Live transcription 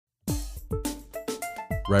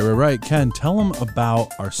Right. Ken, tell them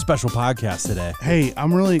about our special podcast today. Hey,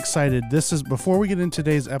 I'm really excited. This is before we get into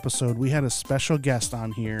today's episode. We had a special guest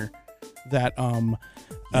on here that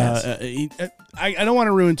I don't want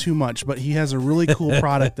to ruin too much, but he has a really cool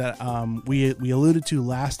product that we alluded to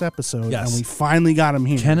last episode, and we finally got him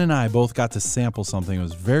here. Ken and I both got to sample something. It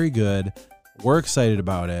was very good. We're excited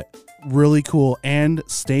about it. Really cool. And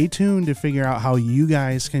stay tuned to figure out how you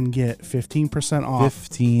guys can get 15% off.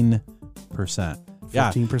 15%. Yeah,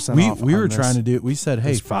 15% off. We were trying to do. We said,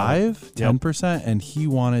 hey, 5%, Yep. 10%, and he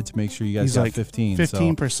wanted to make sure you guys He's got like 15.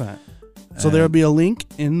 15%. So there'll be a link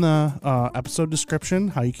in the episode description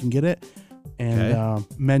how you can get it, and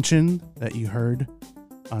mention that you heard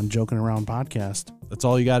on Joking Around podcast. That's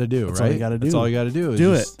all you got to do, That's right? all you got to do. That's all you got to do.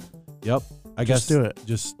 Do it. Yep. I guess do it.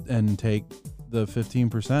 Just and take the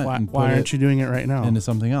 15%. Why, and why aren't you doing it right now? into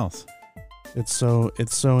something else? It's so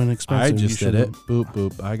inexpensive. I just did it. Boop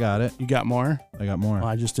boop. I got it. You got more? I got more. Well,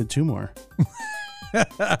 I just did 2 more.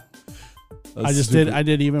 That's I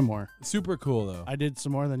did even more. Super cool though. I did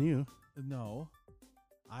some more than you. No,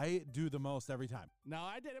 I do the most every time. No,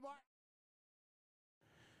 I did it more.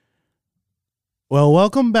 Well,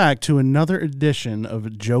 welcome back to another edition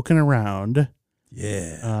of Joking Around.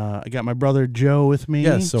 Yeah. I got my brother Joe with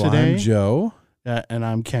me so today. I'm Joe. And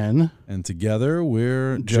I'm Ken. And together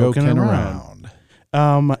we're Joking joking around.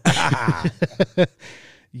 around.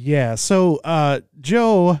 Yeah. So,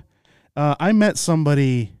 Joe, I met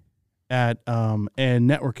somebody at a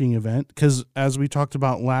networking event because, as we talked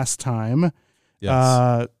about last time,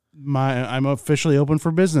 Yes. I'm officially open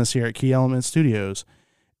for business here at Key Element Studios,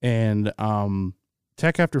 and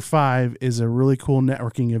Tech After 5 is a really cool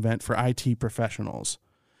networking event for IT professionals.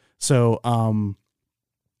 So,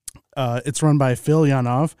 it's run by Phil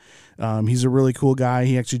Yanov. He's a really cool guy.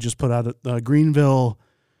 He actually just put out a Greenville,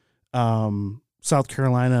 South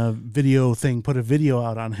Carolina video thing, put a video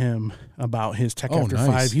out on him about his Tech After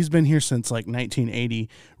 5. He's been here since like 1980.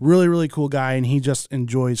 Really, really cool guy, and he just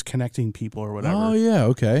enjoys connecting people or whatever. Oh, yeah.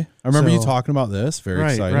 Okay. I remember you talking about this. Very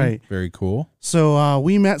exciting. Right. Very cool. So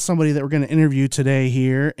we met somebody that we're going to interview today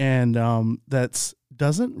here, and that's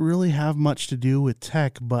doesn't really have much to do with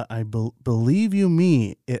tech, but I believe you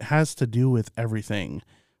me, it has to do with everything.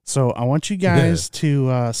 So I want you guys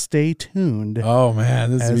to stay tuned. Oh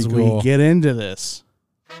man, this is cool. We get into this.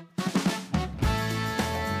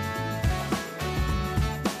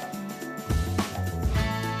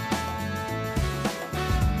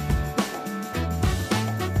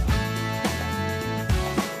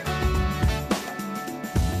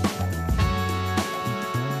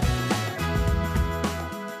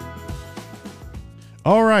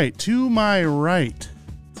 All right, to my right.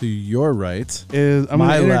 To your right is I'm going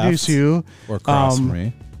to introduce you. Or across from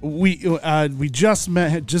me. We just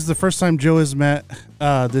met. Just the first time Joe has met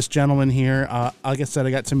this gentleman here. Like I said,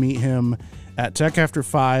 I got to meet him at Tech After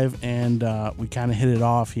 5, and we kind of hit it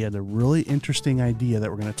off. He had a really interesting idea that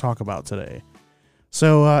we're going to talk about today.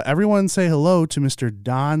 So everyone say hello to Mr.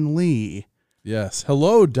 Don Lee. Yes.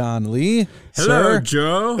 Hello, Don Lee. Hello, sir.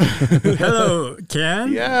 Joe. Hello,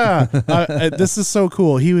 Ken. Yeah, this is so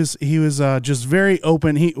cool. He was just very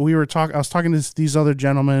open. I was talking to these other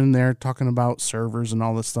gentlemen. They're talking about servers and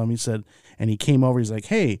all this stuff. He said, and he came over. He's like,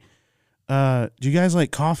 "Hey, do you guys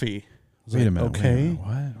like coffee?" Wait a minute. Okay.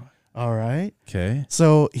 What? All right. Okay.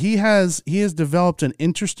 So he has developed an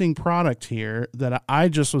interesting product here that I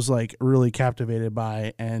just was like really captivated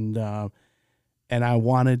by, and I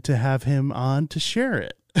wanted to have him on to share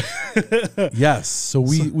it. Yes. So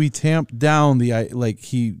we tamped down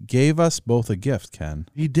he gave us both a gift, Ken.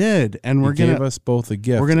 He did, and He gave us both a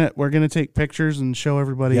gift. We're gonna take pictures and show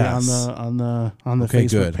everybody on the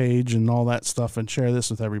Facebook page and all that stuff, and share this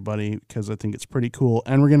with everybody because I think it's pretty cool.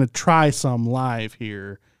 And we're gonna try some live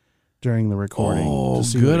here during the recording. Oh,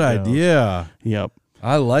 good idea. Yep,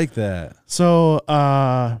 I like that. So,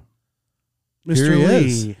 Mr.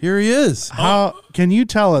 Lee, here he is. How can you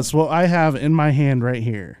tell us what I have in my hand right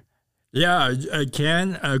here? Yeah,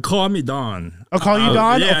 Ken, call me Don. I'll call you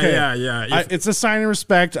Don? Yeah, okay. yeah. It's a sign of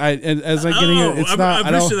respect. As I'm getting it, it's not. I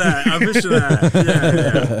appreciate that. I appreciate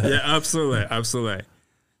that. Yeah, absolutely.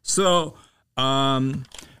 So,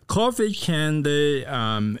 Coffee Candy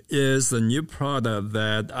is a new product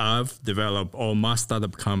that I've developed, or my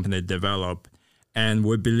startup company developed. And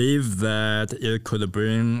we believe that it could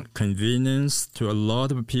bring convenience to a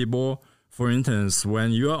lot of people. For instance,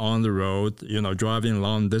 when you are on the road, driving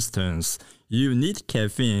long distance, you need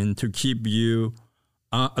caffeine to keep you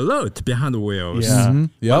alert behind the wheels. Yeah. Mm-hmm.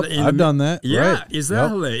 Yep, I've done that. Yeah, right.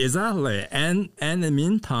 Exactly. And in the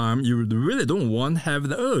meantime, you really don't want to have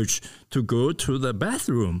the urge to go to the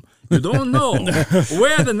bathroom. You don't know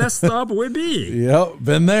where the next stop will be. Yep,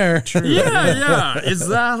 been there. Yeah,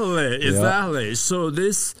 exactly. So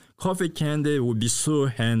this coffee candy would be so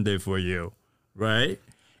handy for you, right?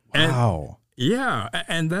 Wow.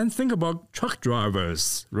 And then think about truck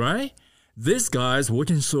drivers, right? These guys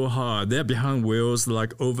working so hard, they're behind wheels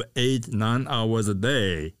like over 8-9 hours a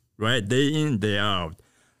day, right? Day in, day out.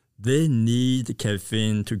 They need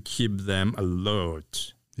caffeine to keep them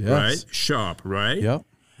alert, right? Sharp, right? Yep.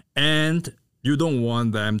 And you don't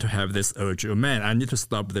want them to have this urge, oh man, I need to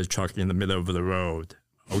stop the truck in the middle of the road,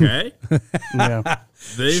 okay?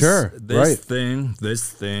 This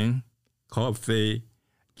thing, coffee,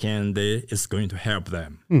 candy is going to help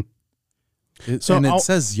them. It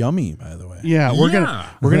says yummy, by the way. Yeah, we're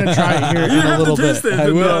gonna try it here in a little bit.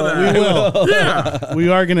 We will. Yeah, we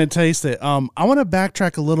are gonna taste it. I want to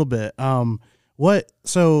backtrack a little bit.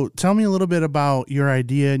 So tell me a little bit about your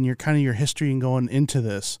idea and your history and going into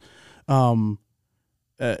this.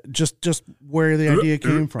 Just where the idea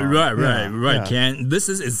came from. Right. Ken, this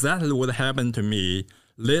is exactly what happened to me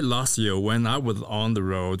late last year when I was on the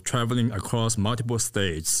road traveling across multiple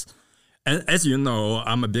states. And as you know,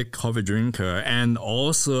 I'm a big coffee drinker, and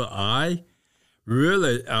also I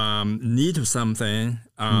really need something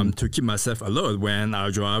to keep myself alert when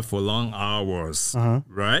I drive for long hours,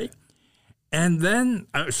 right? And then,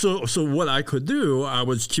 so what I could do, I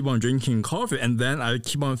would keep on drinking coffee, and then I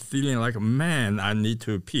keep on feeling like, man, I need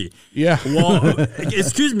to pee. Yeah. Well,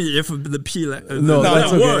 excuse me if the pee, that's that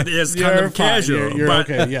okay. word is kind of casual. You're but,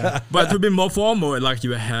 okay, yeah. But to be more formal, like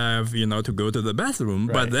you have, to go to the bathroom.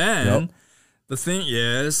 Right. But then the thing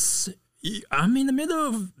is, I'm in the middle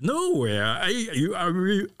of nowhere. I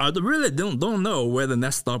really don't know where the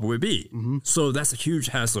next stop will be. So that's a huge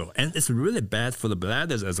hassle. And it's really bad for the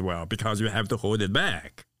bladders as well because you have to hold it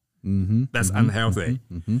back. That's unhealthy.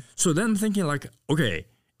 So then I'm thinking like, okay,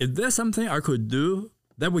 if there's something I could do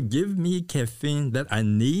that would give me caffeine that I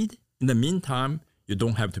need, in the meantime, you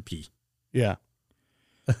don't have to pee. Yeah.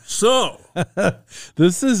 So.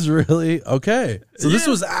 This is really, okay. So this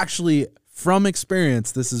was actually... From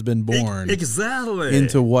experience, this has been born exactly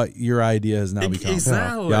into what your idea has now become.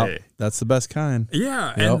 Exactly. Yep. That's the best kind.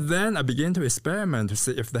 Yeah. Yep. And then I began to experiment to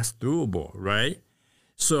see if that's doable, right?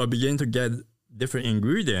 So I began to get different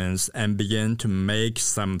ingredients and began to make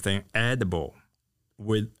something edible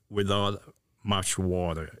without much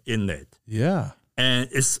water in it. Yeah. And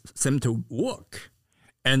it seemed to work.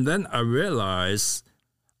 And then I realized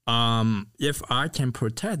if I can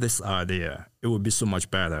protect this idea, it would be so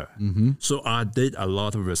much better. So I did a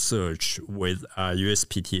lot of research with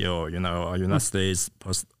USPTO, United States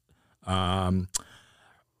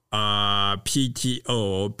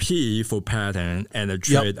PTO, P for patent, and the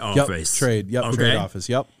trade office. Trade office.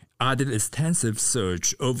 Yep. I did extensive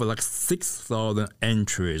search over like 6,000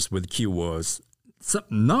 entries with keywords.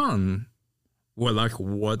 None were like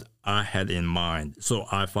what I had in mind. So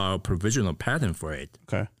I filed provisional patent for it.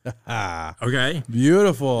 Okay. Okay.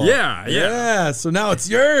 Beautiful. Yeah. So now it's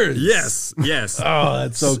yours. Yes. Oh,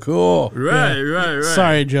 that's so cool. Right.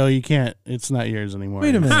 Sorry, Joe, you can't. It's not yours anymore.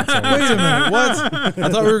 Wait a minute. What? I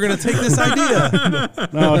thought we were going to take this idea.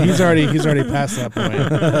 No, he's already past that point.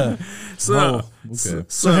 Okay.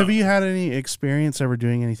 So have you had any experience ever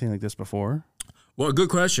doing anything like this before? Well, good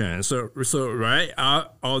question. So right,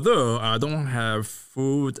 although I don't have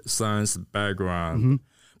food science background,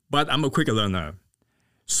 but I'm a quick learner.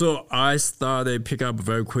 So I started pick up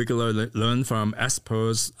very quickly, learn from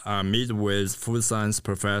experts, meet with food science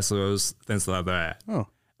professors, things like that. Oh,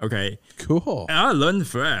 okay, cool. And I learned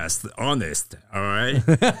fast, honest. All right,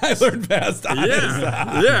 I learned fast. Honest.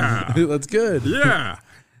 Yeah, that's good. Yeah.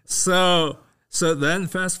 So then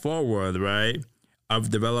fast forward, right? I've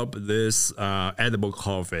developed this edible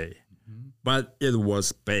coffee, but it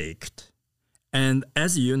was baked. And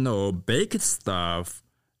as you know, baked stuff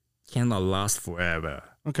cannot last forever.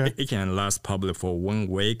 Okay. It can last probably for 1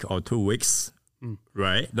 week or 2 weeks,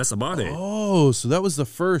 right? That's about it. Oh, so that was the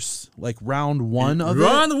first, like, round one of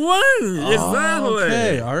Round one, exactly.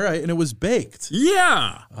 Okay, all right. And it was baked.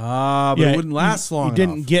 Yeah. But it wouldn't last long It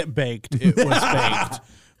didn't get baked. It was baked.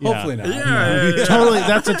 Hopefully not. Yeah. Totally.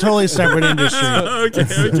 That's a totally separate industry. Okay.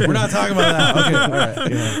 We're not talking about that. Okay, all right.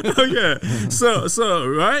 Yeah. Okay. So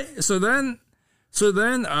right. So then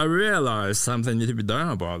I realized something need to be done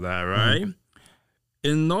about that, right?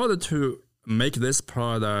 In order to make this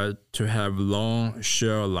product to have long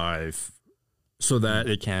shelf life, so that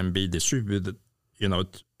it can be distributed,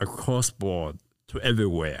 across board to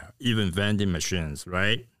everywhere, even vending machines,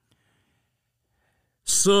 right?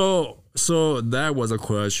 So that was a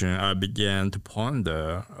question I began to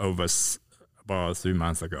ponder over about 3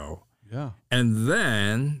 months ago. Yeah. And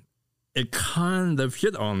then it kind of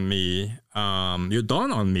hit on me, it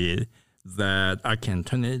dawned on me that I can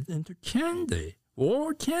turn it into candy.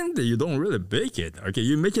 Or candy, you don't really bake it. Okay,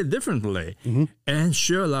 you make it differently. And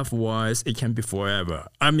sure life wise, it can be forever.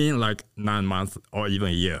 I mean, like 9 months or even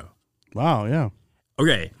a year. Wow, yeah.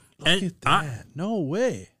 Okay. Look And at that. No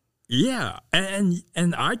way. yeah, and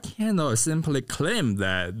I cannot simply claim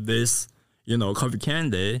that this, coffee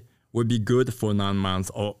candy would be good for 9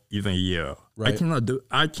 months or even a year. Right.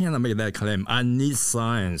 I cannot make that claim. I need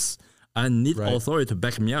science. I need Right. authority to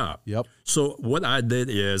back me up. Yep. So what I did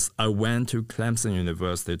is I went to Clemson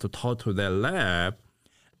University to talk to their lab,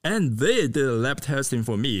 and they did lab testing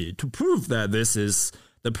for me to prove that this is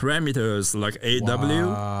the parameters like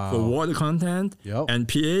AW for water content Yep. and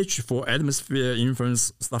pH for atmosphere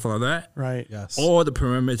influence, stuff like that. Right. Yes. All the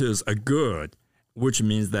parameters are good, which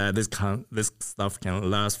means that this stuff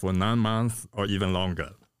can last for 9 months or even longer.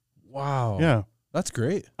 Wow. Yeah. That's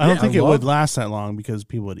great. I don't think it love- would last that long because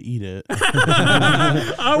people would eat it.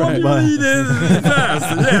 I want you to eat it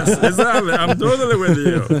fast. Yes, exactly. I'm totally with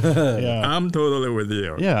you. Yeah. I'm totally with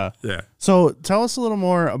you. Yeah. Yeah. So tell us a little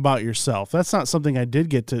more about yourself. That's not something I did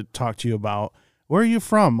get to talk to you about. Where are you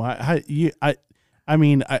from?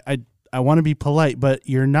 I want to be polite, but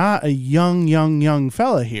you're not a young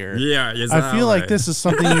fella here. Yeah, exactly. I feel like this is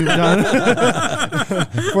something you've done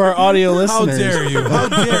for our audio How listeners. dare you? How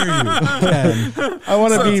dare you? Ken? I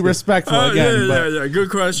want to be respectful again, but yeah. Good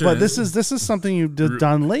question. but this is something you've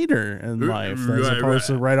done later in life as right, opposed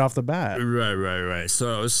to right off the bat. Right.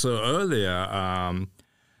 So earlier,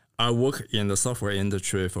 I worked in the software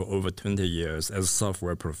industry for over 20 years as a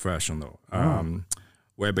software professional,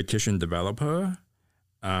 web application developer,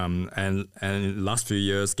 and last few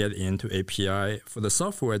years get into API. For the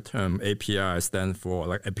software term, API stands for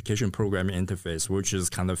like application programming interface, which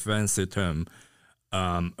is kind of fancy term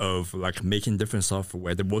of like making different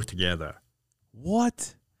software that work together.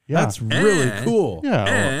 What? Yeah. That's really And- cool. Yeah.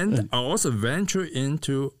 And I also venture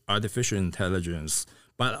into artificial intelligence,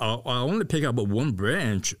 but I only pick up one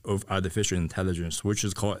branch of artificial intelligence, which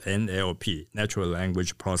is called NLP, Natural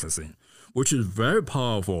Language Processing, which is very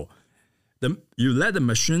powerful. You let the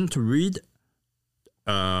machine to read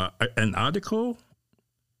an article,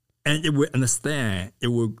 and it will understand. It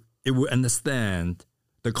will understand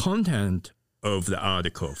the content of the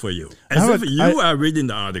article for you, as have if a- you are reading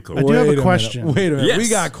the article. I do have a Wait minute. question. Wait a minute. Yes. We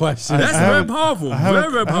got questions. That's I have very a- powerful. I have a-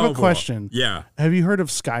 Very I have a powerful. question. Yeah, Have you heard of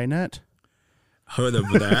Skynet heard of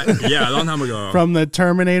that. Yeah, a long time ago. from the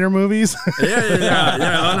Terminator movies? yeah, a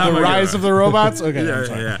long time The ago. Rise of the Robots? Okay. Yeah, I'm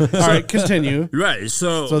sorry. yeah. All right, continue. Right.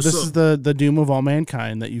 So So this is the doom of all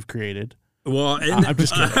mankind that you've created. well. I'm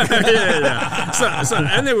just kidding. yeah. So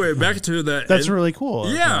anyway, back to the. That's really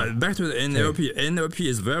cool. Yeah, back to the NLP. NLP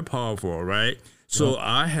is very powerful, right? So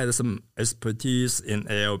I had some expertise in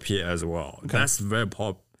NLP as well. That's very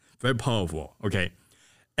powerful. Okay,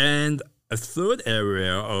 and a third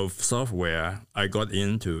area of software I got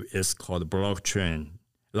into is called blockchain,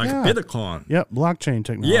 like Yeah. Bitcoin. Yep. Blockchain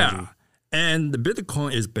technology. Yeah. And the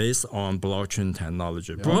Bitcoin is based on blockchain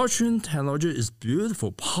technology. Blockchain technology is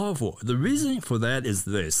beautiful, powerful. The reason for that is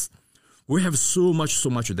this. We have so much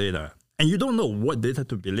data, and you don't know what data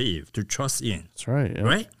to believe, to trust in, That's right. Yep.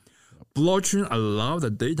 right? Blockchain allow the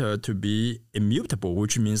data to be immutable,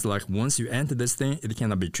 which means like once you enter this thing, it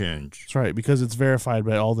cannot be changed. That's right, because it's verified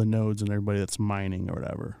by all the nodes and everybody that's mining or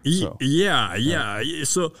whatever. So Yeah.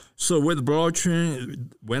 So with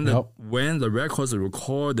blockchain, when the records are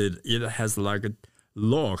recorded, it has like a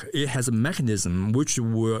log. It has a mechanism which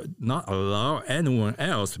will not allow anyone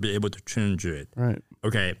else to be able to change it. right.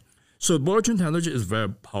 Okay. So blockchain technology is very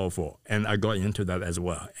powerful, and I got into that as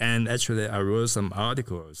well. And actually, I wrote some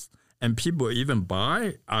articles, and people even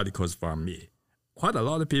buy articles from me. Quite a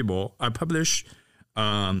lot of people. I publish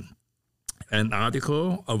an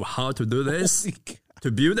article of how to do this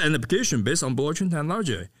to build an application based on blockchain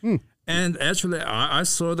technology. And actually, I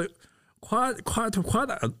saw that quite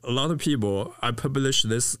a lot of people. I published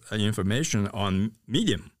this information on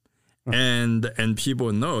Medium, and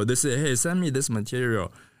people know. They say, "Hey, send me this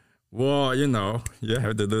material." Well, you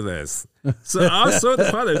have to do this. So I sold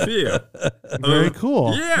quite a few. Very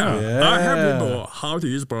cool. Yeah. I help people how to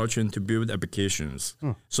use blockchain to build applications.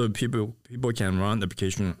 So people can run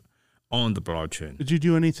application on the blockchain. Did you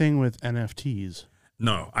do anything with NFTs?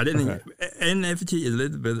 No, I didn't. NFT is a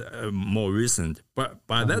little bit more recent, but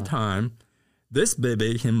by that time, this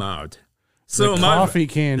baby came out. So The coffee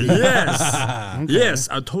candy. Yes, yes,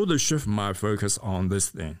 I totally shift my focus on this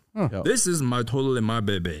thing. This is totally my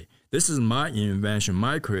baby. this is my invention,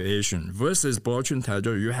 my creation. Versus Bochun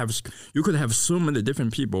Taizhou, you could have so many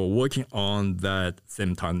different people working on that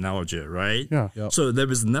same technology, right? Yeah. Yep. So there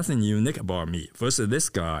was nothing unique about me versus this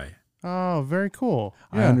guy. Oh, very cool.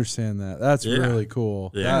 I Yeah. understand that. That's Yeah. really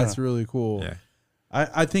cool. Yeah. That's really cool. Yeah.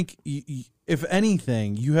 I think if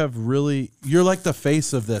anything, you're like the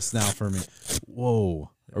face of this now for me. Whoa.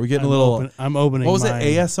 Are we getting a little? I'm opening. What was mine.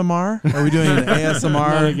 it? ASMR? Are we doing an Not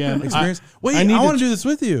ASMR again. experience? Wait, I I, need to want to do this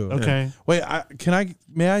with you. Okay. Wait,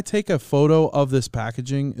 may I take a photo of this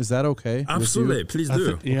packaging? Is that okay? with you? Absolutely. Please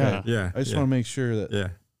do. Yeah. Yeah. I just want to make sure that Yeah.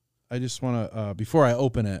 I just want to before I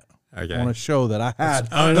open it, Okay. I want to show that I had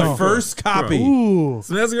I the know. first copy. Ooh.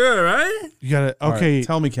 Smells good, right? You got it. All right, Okay.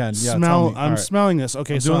 tell me, Ken. Yeah, Smell. tell me. All I'm right. smelling this.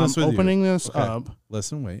 Okay. I'm So doing I'm this with you. opening this Okay. up.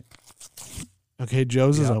 Listen, wait. Okay.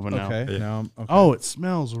 Joe's is Yeah, open now. Okay. Yeah. Now I'm okay. Oh, it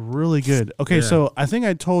smells really good. Okay, Yeah. so I think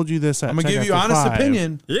I told you this at I'm gonna Tech give you After honest 5.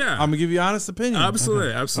 opinion. Yeah. I'm gonna give you honest opinion.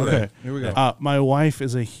 Absolutely. Absolutely. Okay. Here we go. My wife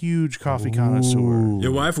is a huge coffee connoisseur.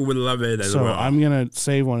 Your wife would love it as So well. I'm gonna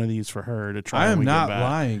save one of these for her to try. I when am we not get back.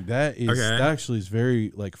 lying. That actually is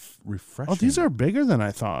very like refreshing. Oh, these are bigger than I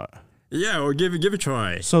thought. Yeah, or give it a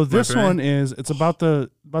try. So my this friend. one is it's about the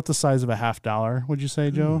size of a $50. Would you say,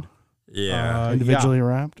 Joe? Yeah. Individually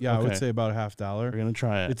wrapped. Yeah, I would Okay. say about we're $50. gonna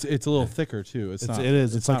try it. It's a little thicker too. It's It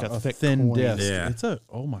is. It's like not a thick thin coin. disc. Yeah. It's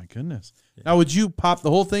oh my goodness. Now, would you pop the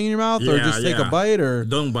whole thing in your mouth or Yeah, just take yeah. a bite or?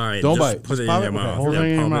 Don't bite. Don't Just bite. Put Just it pop in your it? Okay. mouth. Hold it in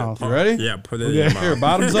your pop mouth. pop- You ready? Yeah, put it in Okay. your mouth. Here,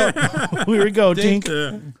 bottoms up. Here we go, Dink.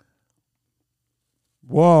 Tink. Yeah.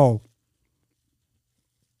 Whoa.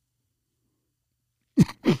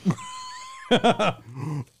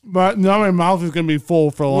 But now my mouth is gonna be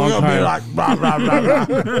full for a long We're gonna be time. like, blah, blah,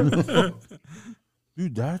 blah, blah.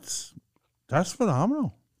 Dude, that's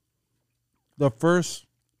phenomenal.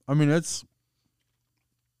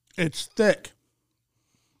 It's thick.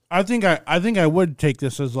 I think I would take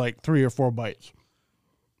this as like 3 or 4 bites.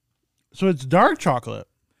 So it's dark chocolate.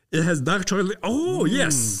 It has dark chocolate. Oh, Mm.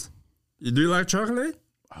 yes. You do like chocolate?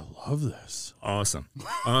 I love this. Awesome.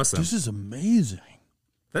 Awesome. This is amazing.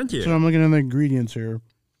 Thank you. So I'm looking at the ingredients here.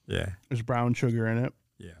 Yeah. There's brown sugar in it,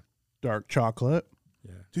 Yeah. dark chocolate,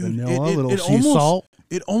 Yeah. Dude, vanilla, little sea almost, salt.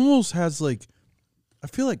 It almost has like, I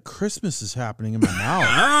feel like Christmas is happening in my mouth.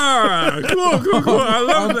 Ah, cool. I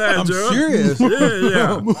love that, I'm Joe. serious.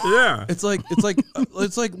 Yeah. It's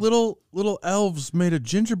like little elves made a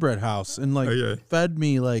gingerbread house and like Okay. fed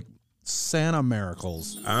me like Santa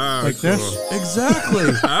miracles. Ah, Like cool. this?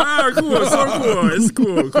 Exactly. Ah, cool. So cool.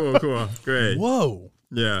 It's cool. Great. Whoa.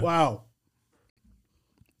 Yeah. Wow.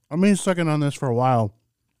 I've been sucking on this for a while.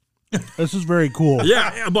 This is very cool.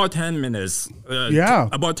 Yeah, about 10 minutes. Yeah.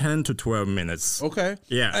 About 10 to 12 minutes. Okay.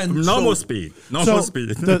 Yeah. And Normal so speed. So Normal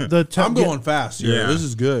speed. I'm going fast here. Yeah. This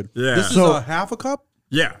is good. Yeah. This is So- a half a cup?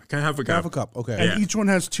 Yeah. Can I have a cup? Half a cup. Okay. And Yeah. each one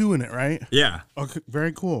has 2 in it, right? Yeah. Okay,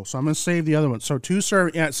 very cool. So I'm gonna save the other one. So 2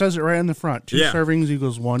 servings. Yeah, it says it right in the front. 2 Yeah. servings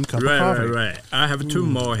equals 1 cup of coffee. Right. I have 2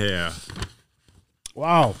 more here.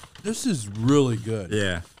 Wow. This is really good.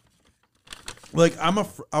 Yeah. Like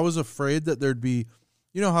I was afraid that there'd be,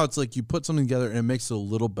 you know how it's like you put something together and it makes it a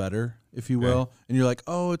little better, if you will, and you're like,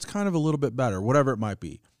 oh, it's kind of a little bit better, whatever it might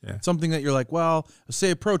be. Yeah. Something that you're like, well,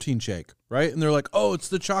 say a protein shake, right? And they're like, oh, it's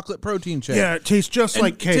the chocolate protein shake. Yeah, it tastes just And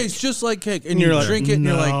like It cake. tastes just like cake, and you're you like, drink it, and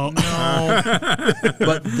you're "No." like, no.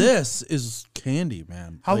 But this is candy,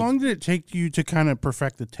 man. How Like, long did it take you to kind of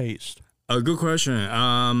perfect the taste? A good question.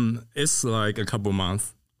 It's like a couple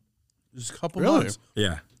months. Just a couple Really? months.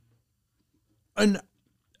 Yeah. And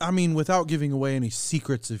I mean, without giving away any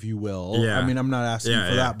secrets, if you will. Yeah. I mean, I'm not asking Yeah, for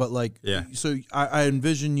yeah. that, but like, Yeah. so I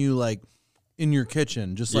envision you like in your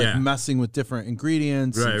kitchen, just like Yeah. messing with different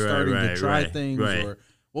ingredients Right, and right, starting to right, try right, things. right. Or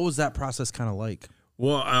what was that process kind of like?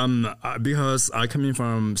 Well, because I coming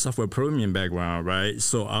from software programming background, right?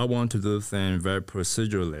 So I want to do things very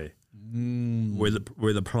procedurally with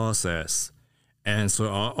the process, and so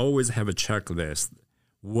I always have a checklist.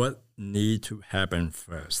 What need to happen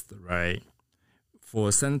first, right?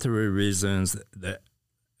 For sanitary reasons,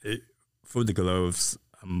 food gloves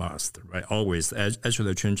are must, right? Always.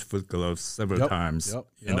 Actually, I change food gloves several times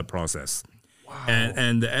in the process. Wow.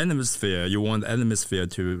 And the atmosphere, you want the atmosphere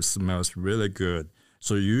to smell really good.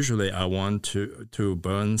 So usually I want to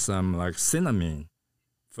burn some like cinnamon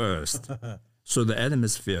first. So the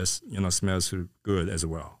atmosphere, smells good as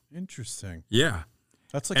well. Interesting. Yeah.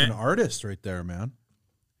 That's like an artist right there, man.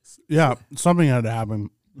 Yeah, something had to happen.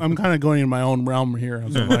 I'm kind of going in my own realm here.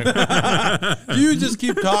 So I'm like, You just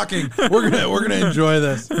keep talking. We're gonna enjoy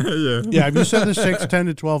this. yeah, if you said this takes 10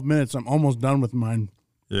 to 12 minutes, I'm almost done with mine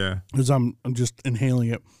Yeah. because I'm just inhaling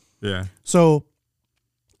it. Yeah. So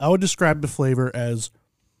I would describe the flavor as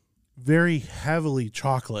very heavily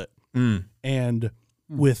chocolate. and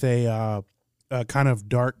with a kind of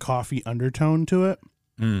dark coffee undertone to it.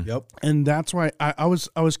 Yep. And that's why I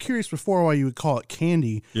was curious before why you would call it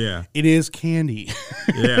candy. Yeah. It is candy.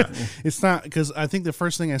 Yeah. It's not, because I think the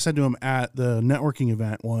first thing I said to him at the networking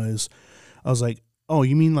event was, I was like, "Oh,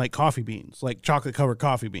 you mean like coffee beans, like chocolate covered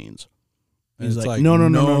coffee beans?" He's it's like, like, no.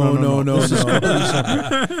 no. This is completely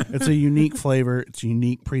separate. It's a unique flavor. It's a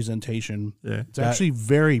unique presentation. Yeah. It's actually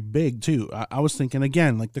very big too. I was thinking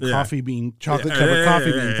again, like the Yeah. coffee bean, chocolate covered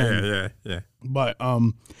coffee bean thing. Yeah. But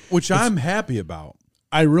Which I'm happy about.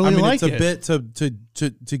 I really I mean, like it's a bit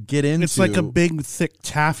to get into. It's like a big, thick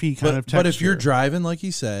taffy kind of texture. But if you're driving, like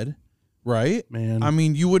he said, right? Man. I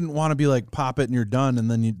mean, you wouldn't want to be like, pop it and you're done,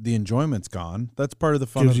 and then the enjoyment's gone. That's part of the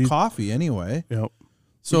fun Gives of you- coffee anyway. Yep.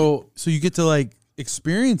 So you get to like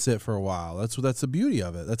experience it for a while. That's the beauty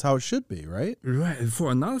of it. That's how it should be, right? Right.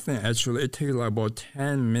 For another thing, actually, it takes like about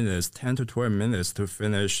 10 to 12 minutes to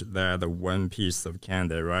finish that one piece of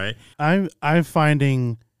candy, right? I'm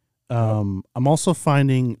finding, I'm also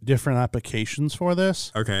finding different applications for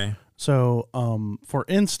this. Okay. So, for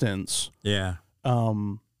instance, Yeah.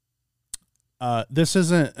 this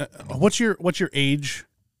isn't. What's your age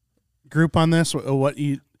group on this? What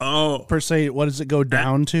you Oh, per se? What does it go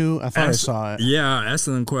down to? I thought I saw it. yeah.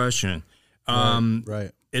 Excellent question. Right.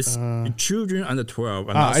 It's children under 12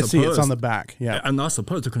 are Ah, not I see. It's on the supposed back. Yeah. are not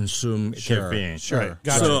supposed to consume caffeine. Sure. Right.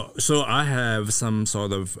 Gotcha. So I have some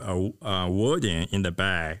sort of wording in the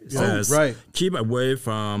bag. It says, right. keep away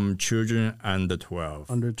from children under 12.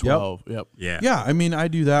 Under 12. Yep. Yeah. Yeah, I mean, I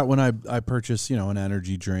do that when I purchase, an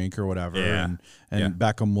energy drink or whatever, Yeah. and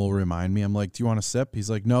Beckham will remind me. I'm like, "Do you want a sip?" He's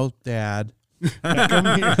like, "No, Dad." Come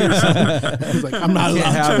here. He's like, I'm not I can't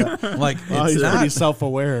allowed have to. it. I'm like, Oh, it's he's not. pretty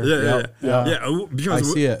self-aware. Yeah. Because I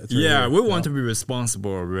see it. It's right yeah, here. we want to be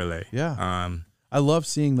responsible, really. Yeah. I love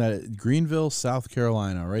seeing that Greenville, South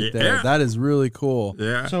Carolina, right there. Yeah. That is really cool.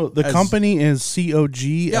 Yeah. So the As- company is COG.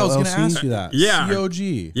 Yeah, I was going to LLC? ask you that. Yeah.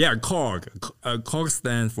 COG. Yeah, COG. COG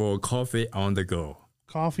stands for Coffee on the Go.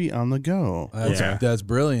 Coffee on the go. Yeah. That's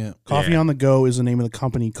brilliant. Coffee Yeah. on the go is the name of the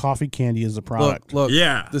company. Coffee Candy is the product. Look.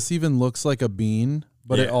 Yeah. This even looks like a bean,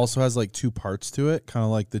 but it Yeah. also has like two parts to it, kind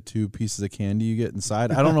of like the two pieces of candy you get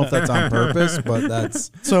inside. I don't know if that's on purpose, but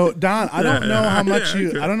that's So Don, I don't know how much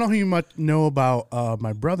Yeah, I don't know how you much know about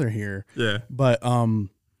my brother here, Yeah. but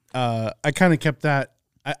I kind of kept that.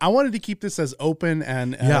 I wanted to keep this as open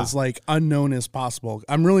and as like unknown as possible.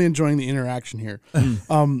 I'm really enjoying the interaction here.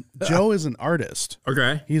 Joe is an artist.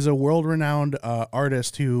 Okay. He's a world-renowned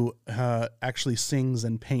artist who actually sings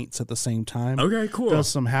and paints at the same time. Okay, cool. Does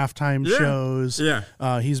some halftime Yeah. shows.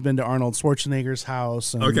 Yeah. He's been to Arnold Schwarzenegger's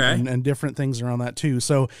house and, Okay. and different things around that too.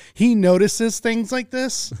 So he notices things like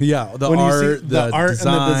this. yeah, the When you art, see the art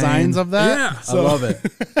design. and the designs of that. Yeah. I love it.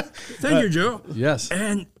 Thank you, Joe. Yes.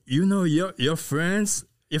 And your friends,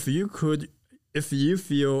 if you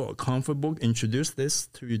feel comfortable, introduce this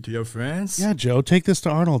to your friends. Yeah, Joe, take this to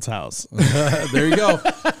Arnold's house. There you go.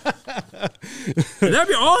 That'd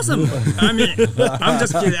be awesome. I mean, I'm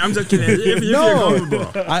just kidding. If you feel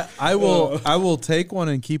comfortable. I will take one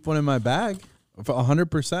and keep one in my bag for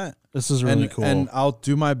 100%. This is really cool. And I'll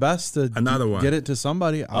do my best to Another one. get it to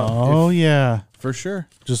somebody. Yeah. For sure.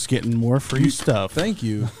 Just getting more free stuff. Thank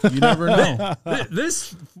you. You never know.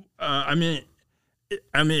 This, I mean,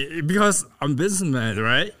 because I'm a businessman,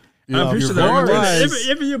 right? Yeah, I'm pretty you're sure very that wise.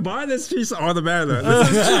 if you buy this piece all the better.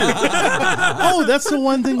 Oh, that's the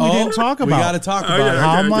one thing we didn't talk about. We got to talk about yeah, it.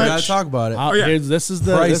 How okay, much? We got to talk about it. yeah. This is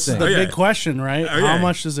the Pricing. big Okay. question, right? Okay. How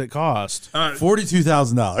much does it cost?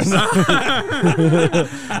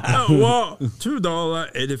 $42,000. Well,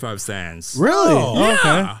 $2.85. Really? Oh,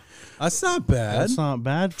 Okay. That's not bad. That's not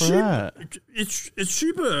bad for Cheap. that. It's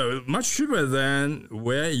cheaper, much cheaper than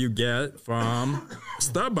where you get from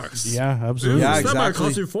Starbucks. Yeah, absolutely. Yeah, Starbucks exactly.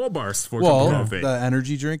 costs you $4 for a cup of Well, coffee. the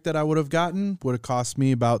energy drink that I would have gotten would have cost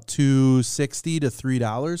me about $2.60 to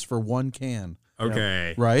 $3 for one can.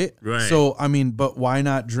 Okay. Right? Right. So, I mean, but why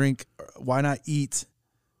not eat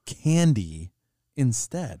candy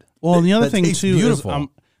instead? Well, and the other That thing tastes too beautiful. is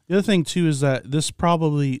the other thing too is that this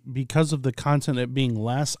probably, because of the content it being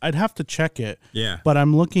less, I'd have to check it. Yeah. But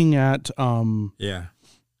I'm looking at Yeah.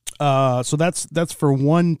 so that's for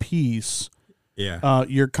one piece. Yeah.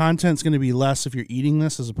 Your content's going to be less if you're eating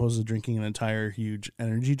this as opposed to drinking an entire huge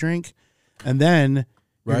energy drink. And then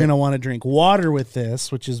you're Right. going to want to drink water with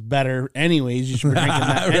this, which is better anyways. You should be drinking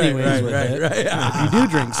that anyways with it. If you do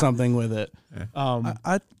drink something with it.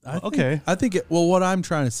 I think, Okay. I think what I'm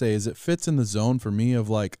trying to say is it fits in the zone for me of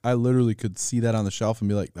like, I literally could see that on the shelf and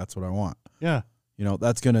be like, that's what I want. Yeah. You know,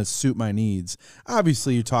 that's going to suit my needs.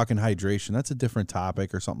 Obviously, you're talking hydration. That's a different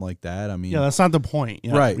topic or something like that. I mean, Yeah, that's not the point.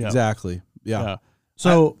 Yeah, right, yeah, exactly. Yeah. yeah.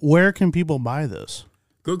 So where can people buy this?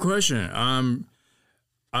 Good question.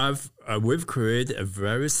 We've created a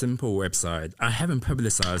very simple website. I haven't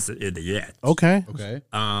publicized it yet. Okay. Okay.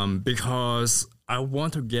 Because I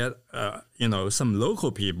want to get some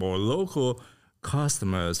local people, local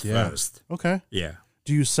customers first. Okay. Yeah.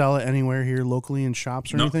 Do you sell it anywhere here locally in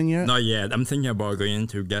shops or anything yet? Not yet. I'm thinking about going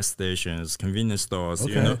into gas stations, convenience stores.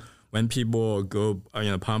 Okay. You know, when people go,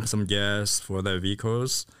 pump some gas for their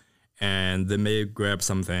vehicles, and they may grab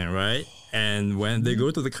something, right? And when they go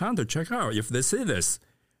to the counter, check out if they see this.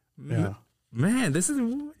 Yeah. Man, this is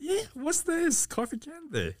what's this? Coffee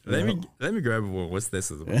candy. Let me grab one. What's this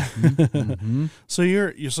as well? So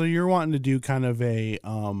you're wanting to do kind of a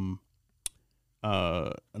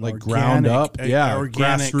Like ground up, organic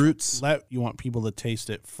grassroots. You want people to taste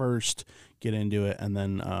it first, get into it, and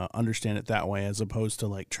then understand it that way, as opposed to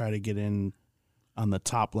like try to get in on the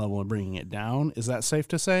top level and bringing it down. Is that safe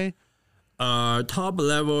to say? Top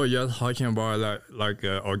level, you're talking about like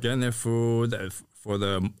organic food for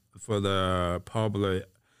the probably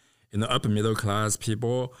upper middle class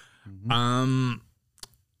people.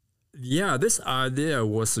 Yeah, this idea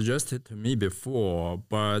was suggested to me before,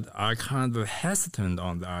 but I kind of hesitant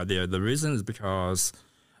on the idea. The reason is because,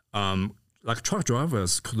 like truck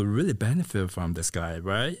drivers could really benefit from this guy,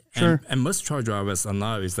 right? Sure. And most truck drivers are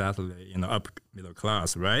not exactly upper middle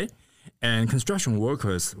class, right? And construction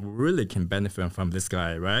workers really can benefit from this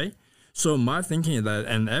guy, right? So my thinking is that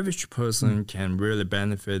an average person can really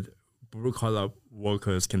benefit. Blue collar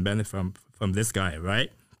workers can benefit from this guy, right?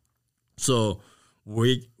 So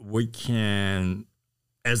we can,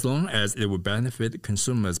 as long as it will benefit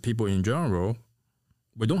consumers, people in general,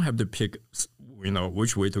 we don't have to pick,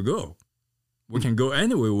 which way to go. We can go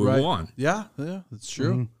anywhere we want. Yeah, that's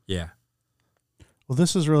true. Yeah. Well,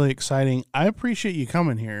 this is really exciting. I appreciate you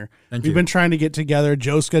coming here. Thank We've you. been trying to get together.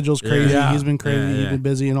 Joe's schedule's crazy. Yeah. He's been crazy. Yeah. He's been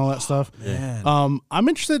busy and all that stuff. Man. I'm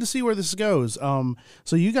interested to see where this goes.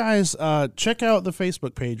 So you guys check out the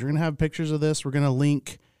Facebook page. We're gonna have pictures of this. We're gonna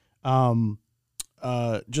link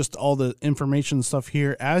just all the information and stuff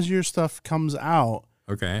here as your stuff comes out.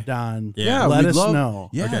 Okay. Don, Yeah, let we'd us know.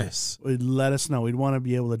 Yes. Let us know. We'd want to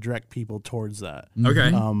be able to direct people towards that.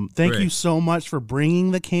 Okay. Thank Great. you so much for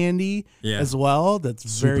bringing the candy as well. That's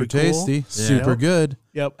Super very tasty. cool. Super good.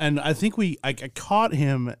 Yep. And I think I caught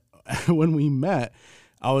him when we met.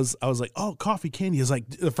 I was like, oh, coffee candy. Is like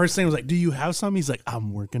the first thing was like, do you have some? He's like,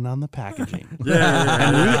 I'm working on the packaging.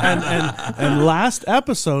 And last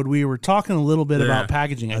episode we were talking a little bit about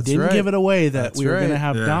packaging. I didn't give it away that we were going to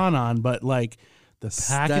have Don on, but like the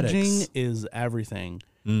packaging is everything.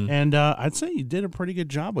 And I'd say you did a pretty good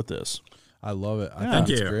job with this. I love it. I Thank think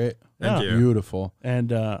it's you. great. Thank you. Beautiful.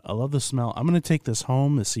 And I love the smell. I'm going to take this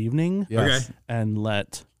home this evening Yes. Okay. and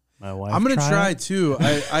let my wife I'm gonna try it. too.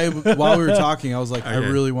 I while we were talking, I was like, I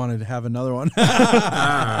Okay. really wanted to have another one,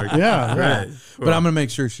 Yeah, Right. but I'm gonna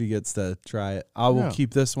make sure she gets to try it. I will Yeah.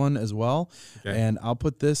 keep this one as well, Okay. and I'll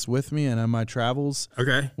put this with me. And on my travels,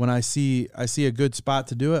 Okay. when I see a good spot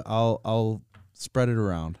to do it, I'll spread it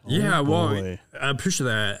around. Yeah, well, boy. I appreciate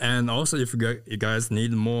that. And also, if you guys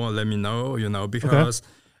need more, let me know, because,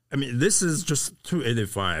 I mean, this is just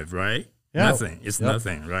 $2.85, right? Yeah. Nothing. It's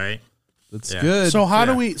nothing, right? That's Yeah. good. So how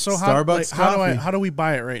do Yeah. we? So Starbucks coffee. how do we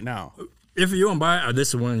buy it right now? If you want to buy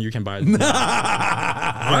this one, you can buy it.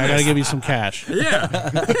 I gotta give you some cash. Yeah.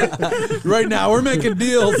 right now we're making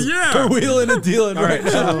deals. Yeah. We're wheeling and dealing right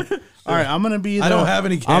now. All right, I'm gonna be. I don't have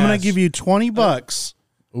any I'm gonna cash. give you $20.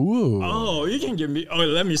 Ooh. Oh, you can give me. Oh,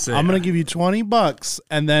 let me see. I'm gonna give you $20,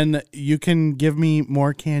 and then you can give me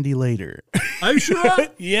more candy later. Are you sure?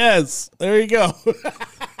 Yes, there you go.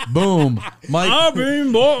 Boom. Mike. I'll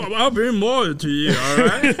bring more to you. All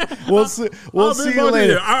right. We'll see. We'll I'll see bring you more to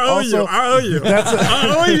later. I owe you. I owe you.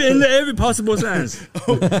 I owe you in every possible sense.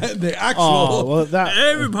 the actual. Oh, well, that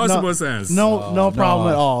Every possible sense. no problem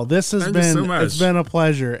at all. This has Thank you been so much. it's been a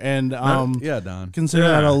pleasure, and yeah, Don. consider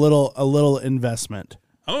that a little investment.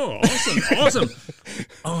 Oh, awesome.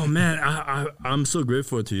 Oh man, I'm so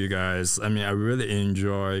grateful to you guys. I mean, I really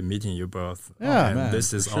enjoy meeting you both. Yeah, And man,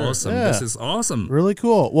 this is for sure. awesome. Yeah. This is awesome. Really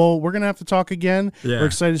cool. Well, we're gonna have to talk again. Yeah. We're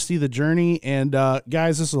excited to see the journey. And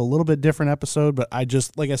guys, this is a little bit different episode, but I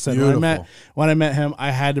just like I said Beautiful. when I met him,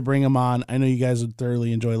 I had to bring him on. I know you guys would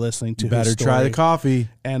thoroughly enjoy listening to his Better try story, the coffee.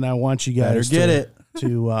 and I want you guys Better get it.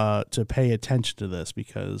 to pay attention to this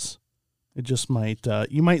because it just might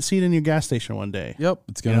you might see it in your gas station one day. Yep,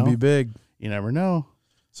 it's gonna You know? be big. You never know.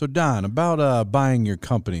 So Don, about buying your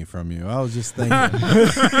company from you, I was just thinking.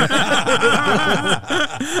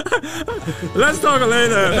 Let's talk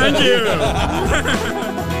later. Thank you.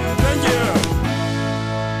 Thank you.